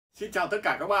Xin chào tất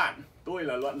cả các bạn, tôi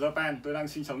là Luận Japan, tôi đang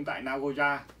sinh sống tại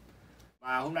Nagoya.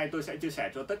 Và hôm nay tôi sẽ chia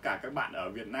sẻ cho tất cả các bạn ở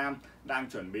Việt Nam đang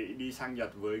chuẩn bị đi sang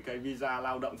Nhật với cái visa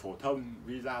lao động phổ thông,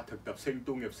 visa thực tập sinh,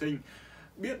 tu nghiệp sinh,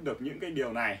 biết được những cái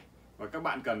điều này. Và các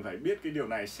bạn cần phải biết cái điều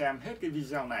này, xem hết cái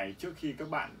video này trước khi các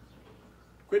bạn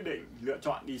quyết định lựa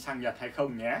chọn đi sang Nhật hay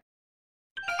không nhé.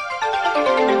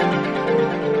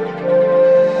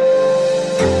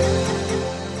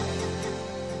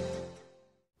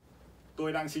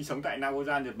 Tôi đang sinh sống tại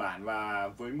Nagoya, Nhật Bản, và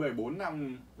với 14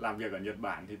 năm làm việc ở Nhật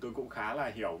Bản thì tôi cũng khá là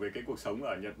hiểu về cái cuộc sống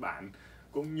ở Nhật Bản,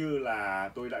 cũng như là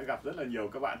tôi đã gặp rất là nhiều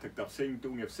các bạn thực tập sinh,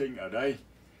 tu nghiệp sinh ở đây.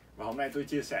 Và hôm nay tôi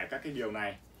chia sẻ các cái điều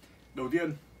này. Đầu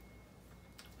tiên,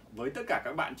 với tất cả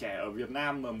các bạn trẻ ở Việt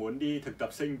Nam mà muốn đi thực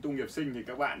tập sinh, tu nghiệp sinh thì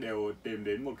các bạn đều tìm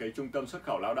đến một cái trung tâm xuất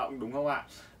khẩu lao động, đúng không ạ?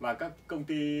 Và các công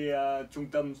ty trung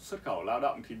tâm xuất khẩu lao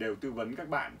động thì đều tư vấn các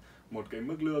bạn một cái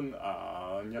mức lương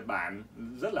ở Nhật Bản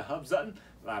rất là hấp dẫn,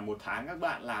 là một tháng các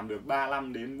bạn làm được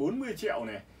 35 đến 40 triệu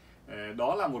này.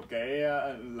 Đó là một cái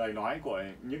lời nói của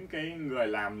những cái người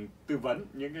làm tư vấn,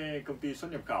 những cái công ty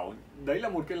xuất nhập khẩu. Đấy là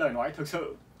một cái lời nói thực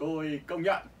sự, tôi công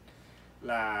nhận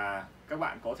là các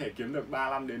bạn có thể kiếm được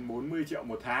 35 đến 40 triệu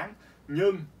một tháng.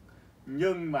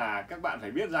 Nhưng mà các bạn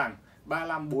phải biết rằng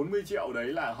 35-40 triệu đấy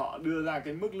là họ đưa ra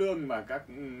cái mức lương mà các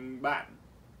bạn,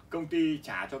 công ty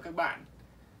trả cho các bạn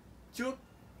trước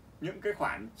những cái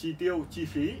khoản chi tiêu, chi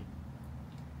phí.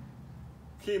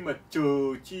 Khi mà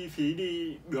trừ chi phí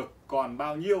đi được còn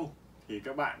bao nhiêu thì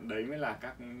các bạn, đấy mới là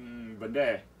các vấn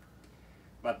đề.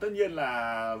 Và tất nhiên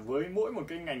là với mỗi một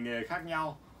cái ngành nghề khác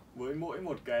nhau, với mỗi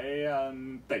một cái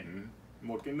tỉnh,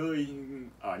 một cái nơi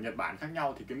ở Nhật Bản khác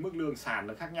nhau thì cái mức lương sàn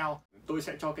nó khác nhau. Tôi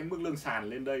sẽ cho cái mức lương sàn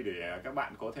lên đây để các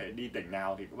bạn có thể đi tỉnh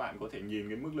nào thì các bạn có thể nhìn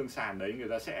cái mức lương sàn đấy. Người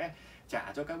ta sẽ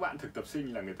trả cho các bạn thực tập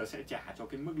sinh là người ta sẽ trả cho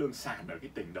cái mức lương sàn ở cái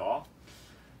tỉnh đó.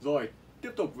 Rồi,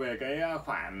 tiếp tục về cái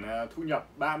khoản thu nhập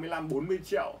 35-40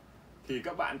 triệu thì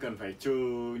các bạn cần phải trừ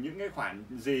những cái khoản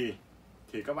gì?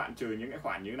 Thì các bạn trừ những cái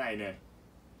khoản như này này.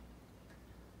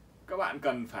 Các bạn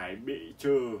cần phải bị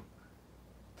trừ,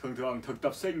 thường thực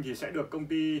tập sinh thì sẽ được công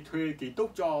ty thuê ký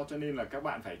túc cho nên là các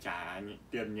bạn phải trả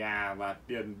tiền nhà và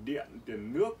tiền điện,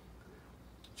 tiền nước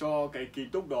cho cái ký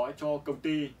túc đó cho công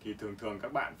ty. Thì thường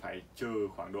các bạn phải trừ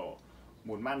khoảng độ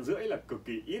 1,5 man là cực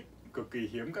kỳ ít, cực kỳ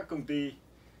hiếm các công ty.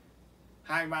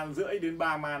 2,5 man đến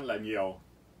 3 man là nhiều.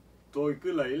 Tôi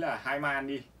cứ lấy là 2 man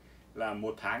đi, là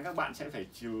một tháng các bạn sẽ phải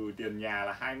trừ tiền nhà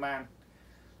là 2 man.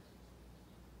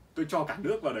 Tôi cho cả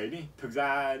nước vào đấy đi. Thực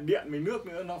ra điện với nước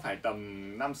nữa nó phải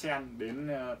tầm 5 sen đến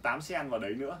 8 sen vào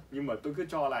đấy nữa. Nhưng mà tôi cứ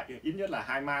cho là ít nhất là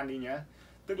 2 man đi nhé.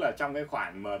 Tức là trong cái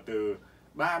khoản mà từ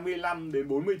 35 đến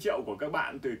 40 triệu của các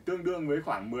bạn, từ tương đương với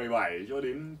khoảng 17 cho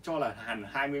đến, cho là hẳn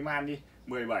 20 man đi,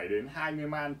 17 đến 20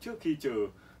 man trước khi trừ.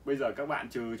 Bây giờ các bạn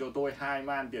trừ cho tôi 2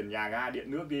 man tiền nhà ga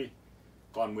điện nước đi,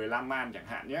 còn 15 man chẳng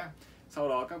hạn nhé. Sau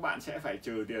đó các bạn sẽ phải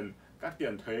trừ các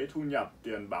tiền thuế thu nhập,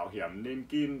 tiền bảo hiểm nên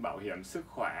kin, bảo hiểm sức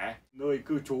khỏe, nơi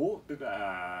cư trú, tức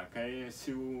là cái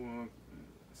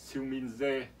siêu min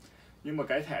dê. Nhưng mà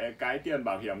cái tiền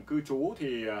bảo hiểm cư trú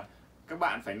thì các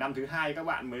bạn phải năm thứ hai các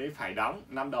bạn mới phải đóng,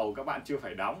 năm đầu các bạn chưa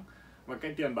phải đóng. Và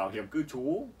cái tiền bảo hiểm cư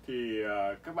trú thì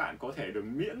các bạn có thể được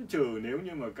miễn trừ nếu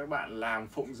như mà các bạn làm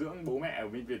phụng dưỡng bố mẹ ở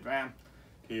bên Việt Nam.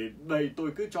 Thì đây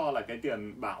tôi cứ cho là cái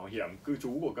tiền bảo hiểm cư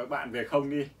trú của các bạn về không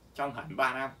đi, trong hẳn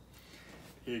 3 năm.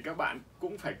 Thì các bạn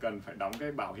cũng cần phải đóng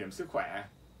cái bảo hiểm sức khỏe,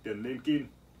 tiền nên kin.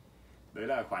 Đấy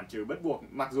là khoản trừ bắt buộc.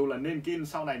 Mặc dù là nên kin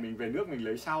sau này mình về nước mình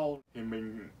lấy sau thì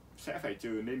mình sẽ phải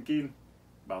trừ nên kin,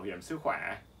 bảo hiểm sức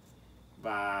khỏe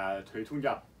và thuế thu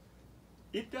nhập.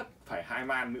 Ít nhất phải 2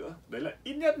 man nữa. Đấy là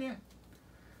ít nhất nhé.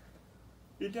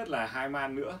 Ít nhất là 2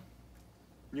 man nữa.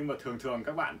 Nhưng mà thường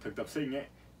các bạn thực tập sinh ấy,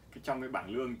 trong cái bảng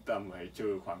lương phải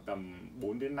trừ khoảng tầm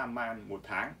 4 đến 5 man một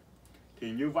tháng.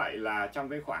 Thì như vậy là trong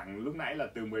cái khoảng lúc nãy là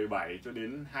từ 17 cho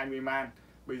đến 20 man.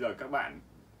 Bây giờ các bạn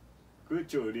cứ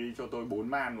trừ đi cho tôi 4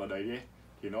 man vào đấy đi,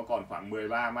 thì nó còn khoảng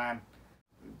 13 man.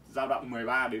 Dao động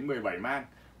 13 đến 17 man.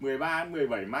 13 đến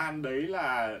 17 man đấy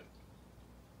là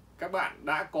các bạn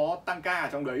đã có tăng ca ở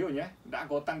trong đấy rồi nhé. Đã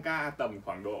có tăng ca tầm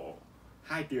khoảng độ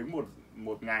 2 tiếng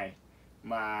một ngày.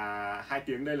 Mà 2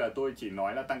 tiếng đây là tôi chỉ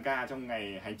nói là tăng ca trong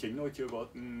ngày hành chính thôi, chưa có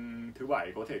thứ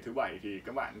bảy. Có thể thứ bảy thì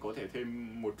các bạn có thể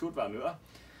thêm một chút vào nữa.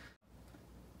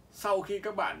 Sau khi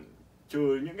các bạn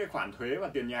trừ những cái khoản thuế và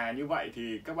tiền nhà như vậy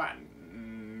thì các bạn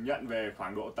nhận về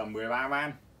khoảng độ tầm 13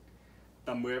 man.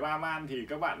 Tầm 13 man thì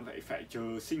các bạn phải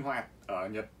trừ sinh hoạt ở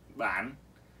Nhật Bản.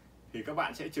 Thì các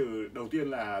bạn sẽ trừ, đầu tiên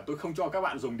là tôi không cho các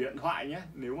bạn dùng điện thoại nhé.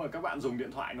 Nếu mà các bạn dùng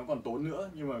điện thoại nó còn tốn nữa.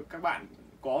 Nhưng mà các bạn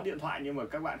có điện thoại nhưng mà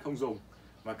các bạn không dùng,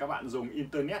 và các bạn dùng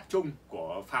internet chung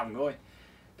của phòng thôi,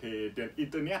 thì tiền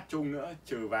internet chung nữa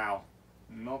trừ vào.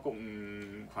 nó cũng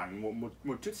khoảng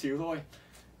một chút xíu thôi.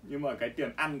 Nhưng mà cái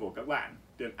tiền ăn của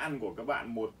các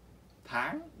bạn một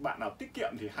tháng, bạn nào tiết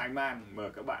kiệm thì 2 man, mà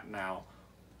các bạn nào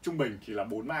trung bình thì là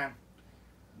 4 man.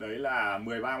 Đấy là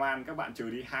 13 man, các bạn trừ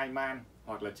đi 2 man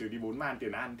hoặc là trừ đi 4 man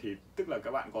tiền ăn thì tức là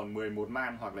các bạn còn 11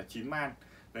 man hoặc là 9 man.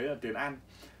 Đấy là tiền ăn.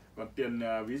 Còn tiền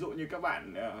ví dụ như các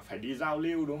bạn phải đi giao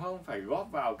lưu đúng không? Phải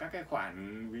góp vào các cái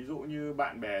khoản ví dụ như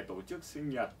bạn bè tổ chức sinh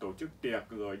nhật, tổ chức tiệc,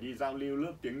 rồi đi giao lưu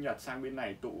lớp tiếng Nhật sang bên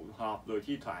này tụ họp, rồi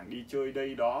thi thoảng đi chơi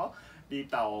đây đó, đi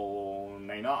tàu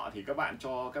này nọ, thì các bạn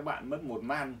cho các bạn mất 1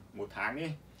 man một tháng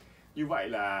đi. Như vậy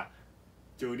là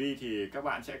trừ đi thì các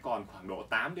bạn sẽ còn khoảng độ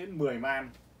 8 đến 10 man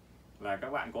là các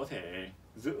bạn có thể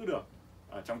giữ được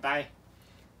ở trong tay.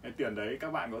 Cái tiền đấy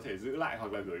các bạn có thể giữ lại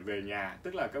hoặc là gửi về nhà.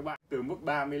 Tức là các bạn từ mức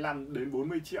 35 đến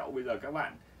 40 triệu bây giờ các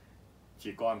bạn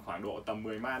chỉ còn khoảng độ tầm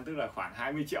 10 man, tức là khoảng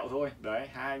 20 triệu thôi. Đấy,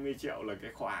 20 triệu là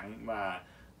cái khoản mà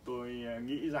tôi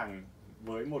nghĩ rằng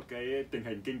với một cái tình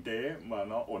hình kinh tế mà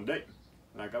nó ổn định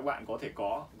là các bạn có thể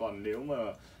có. Còn nếu mà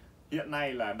hiện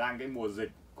nay là đang cái mùa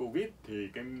dịch Covid thì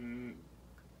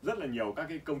rất là nhiều các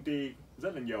cái công ty,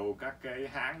 rất là nhiều các cái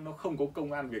hãng nó không có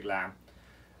công ăn việc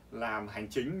làm hành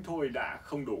chính thôi đã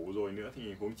không đủ rồi nữa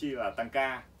thì huống chi là tăng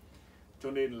ca.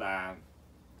 Cho nên là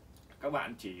các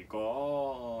bạn chỉ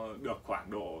có được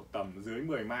khoảng độ tầm dưới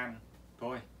 10 man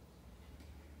thôi.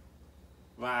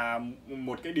 Và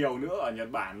một cái điều nữa ở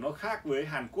Nhật Bản nó khác với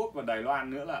Hàn Quốc và Đài Loan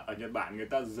nữa là ở Nhật Bản người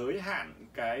ta giới hạn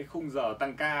cái khung giờ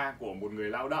tăng ca của một người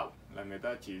lao động, là người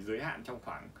ta chỉ giới hạn trong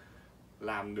khoảng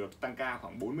làm được tăng ca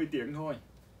khoảng 40 tiếng thôi.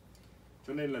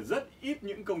 Cho nên là rất ít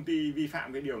những công ty vi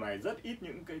phạm cái điều này, rất ít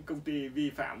những cái công ty vi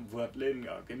phạm vượt lên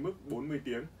ở cái mức 40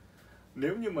 tiếng.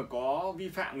 Nếu như mà có vi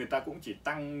phạm người ta cũng chỉ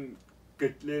tăng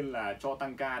kịch lên là cho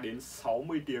tăng ca đến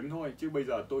 60 tiếng thôi. Chứ bây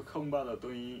giờ tôi không bao giờ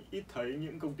tôi ít thấy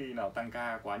những công ty nào tăng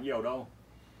ca quá nhiều đâu.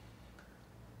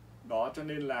 Đó, cho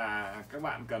nên là các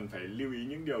bạn cần phải lưu ý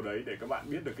những điều đấy để các bạn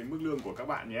biết được cái mức lương của các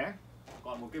bạn nhé.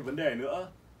 Còn một cái vấn đề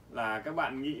nữa là các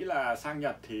bạn nghĩ là sang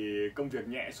Nhật thì công việc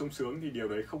nhẹ sung sướng, thì điều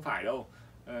đấy không phải đâu.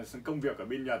 Công việc ở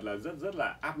bên Nhật là rất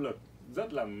là áp lực,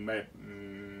 rất là mệt.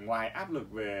 Ngoài áp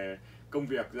lực về công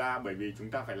việc ra, bởi vì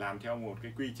chúng ta phải làm theo một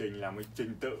cái quy trình, làm một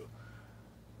trình tự,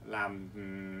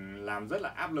 làm rất là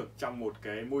áp lực trong một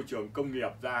cái môi trường công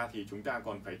nghiệp ra, thì chúng ta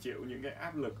còn phải chịu những cái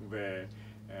áp lực về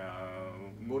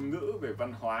ngôn ngữ, về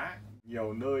văn hóa.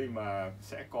 Nhiều nơi mà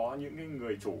sẽ có những cái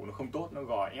người chủ nó không tốt, nó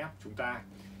gò ép chúng ta,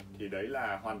 thì đấy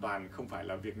là hoàn toàn không phải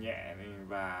là việc nhẹ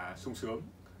và sung sướng,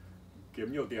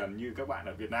 kiếm nhiều tiền như các bạn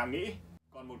ở Việt Nam nghĩ.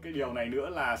 Còn một cái điều này nữa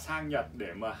là sang Nhật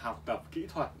để mà học tập kỹ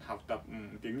thuật, học tập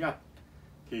tiếng Nhật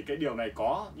thì cái điều này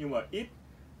có, nhưng mà ít.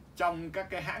 Trong các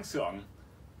cái hãng xưởng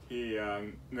thì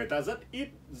người ta rất ít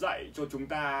dạy cho chúng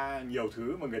ta nhiều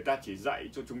thứ, mà người ta chỉ dạy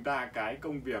cho chúng ta cái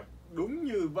công việc đúng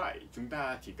như vậy, chúng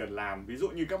ta chỉ cần làm. Ví dụ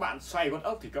như các bạn xoay con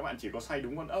ốc thì các bạn chỉ có xoay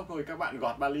đúng con ốc thôi, các bạn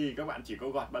gọt vali các bạn chỉ có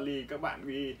gọt vali, các bạn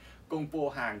đi compo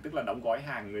hàng tức là đóng gói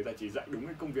hàng, người ta chỉ dạy đúng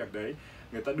cái công việc đấy.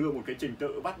 Người ta đưa một cái trình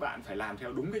tự bắt bạn phải làm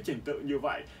theo đúng cái trình tự như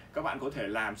vậy, các bạn có thể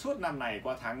làm suốt năm này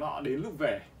qua tháng nọ đến lúc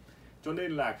về. Cho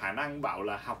nên là khả năng bảo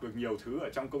là học được nhiều thứ ở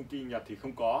trong công ty Nhật thì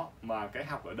không có, mà cái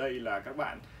học ở đây là các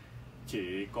bạn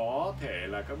chỉ có thể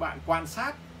là các bạn quan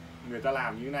sát người ta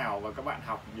làm như thế nào, và các bạn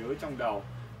học nhớ trong đầu,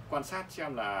 quan sát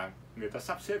xem là người ta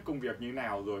sắp xếp công việc như thế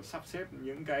nào, rồi sắp xếp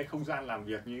những cái không gian làm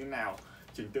việc như thế nào,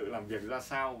 trình tự làm việc ra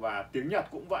sao. Và tiếng Nhật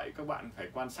cũng vậy, các bạn phải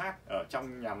quan sát ở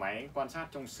trong nhà máy, quan sát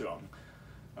trong xưởng,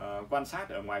 quan sát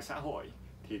ở ngoài xã hội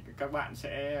thì các bạn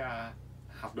sẽ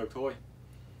học được thôi,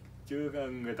 chứ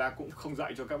người ta cũng không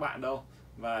dạy cho các bạn đâu.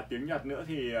 Và tiếng Nhật nữa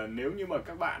thì nếu như mà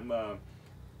các bạn mà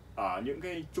ở những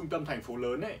cái trung tâm thành phố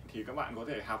lớn ấy thì các bạn có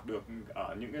thể học được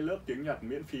ở những cái lớp tiếng Nhật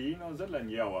miễn phí, nó rất là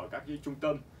nhiều ở các cái trung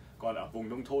tâm. Còn ở vùng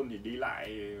nông thôn thì đi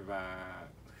lại và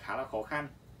khá là khó khăn.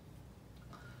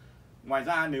 Ngoài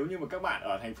ra nếu như mà các bạn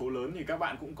ở thành phố lớn thì các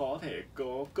bạn cũng có thể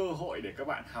có cơ hội để các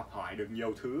bạn học hỏi được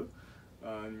nhiều thứ.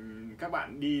 Các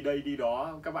bạn đi đây đi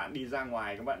đó, các bạn đi ra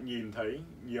ngoài, các bạn nhìn thấy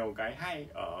nhiều cái hay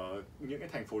ở những cái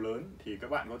thành phố lớn thì các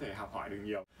bạn có thể học hỏi được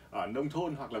nhiều. Ở nông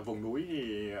thôn hoặc là vùng núi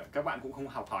thì các bạn cũng không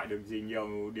học hỏi được gì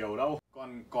nhiều điều đâu.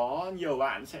 Còn có nhiều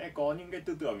bạn sẽ có những cái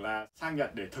tư tưởng là sang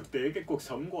Nhật để thực tế cái cuộc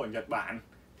sống của Nhật Bản,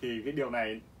 thì cái điều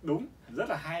này đúng, rất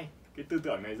là hay, cái tư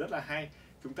tưởng này rất là hay.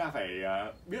 Chúng ta phải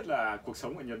biết là cuộc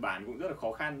sống ở Nhật Bản cũng rất là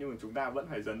khó khăn, nhưng mà chúng ta vẫn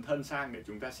phải dấn thân sang để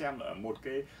chúng ta xem ở một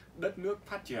cái đất nước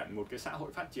phát triển, một cái xã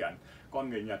hội phát triển, con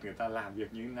người Nhật người ta làm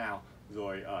việc như thế nào,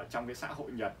 rồi ở trong cái xã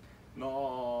hội Nhật nó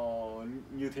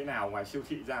như thế nào, ngoài siêu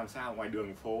thị ra làm sao, ngoài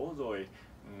đường phố, rồi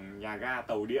nhà ga,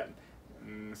 tàu điện,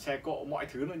 xe cộ, mọi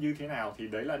thứ nó như thế nào. Thì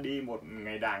đấy là đi một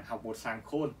ngày đàng học một sàng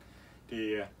khôn.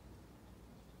 Thì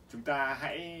chúng ta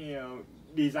hãy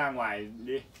đi ra ngoài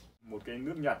đi, một cái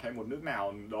nước Nhật hay một nước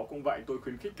nào đó cũng vậy, tôi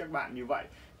khuyến khích các bạn như vậy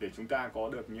để chúng ta có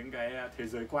được những cái thế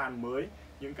giới quan mới,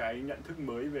 những cái nhận thức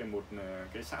mới về một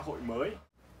cái xã hội mới.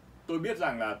 Tôi biết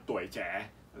rằng là tuổi trẻ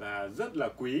là rất là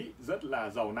quý, rất là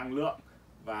giàu năng lượng,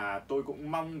 và tôi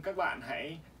cũng mong các bạn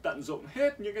hãy tận dụng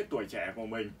hết những cái tuổi trẻ của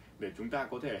mình để chúng ta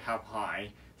có thể học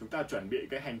hỏi, chúng ta chuẩn bị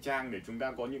cái hành trang để chúng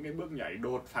ta có những cái bước nhảy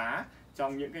đột phá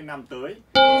trong những cái năm tới.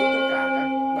 Chúc tất cả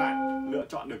các bạn lựa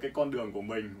chọn được cái con đường của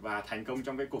mình và thành công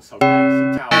trong cái cuộc sống này.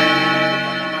 Xin chào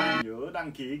các bạn, nhớ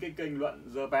đăng ký cái kênh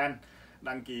Luận Japan,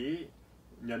 đăng ký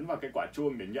nhấn vào cái quả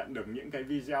chuông để nhận được những cái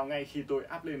video ngay khi tôi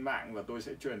up lên mạng, và tôi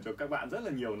sẽ truyền cho các bạn rất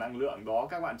là nhiều năng lượng đó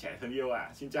các bạn trẻ thân yêu ạ.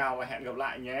 Xin chào và hẹn gặp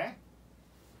lại nhé.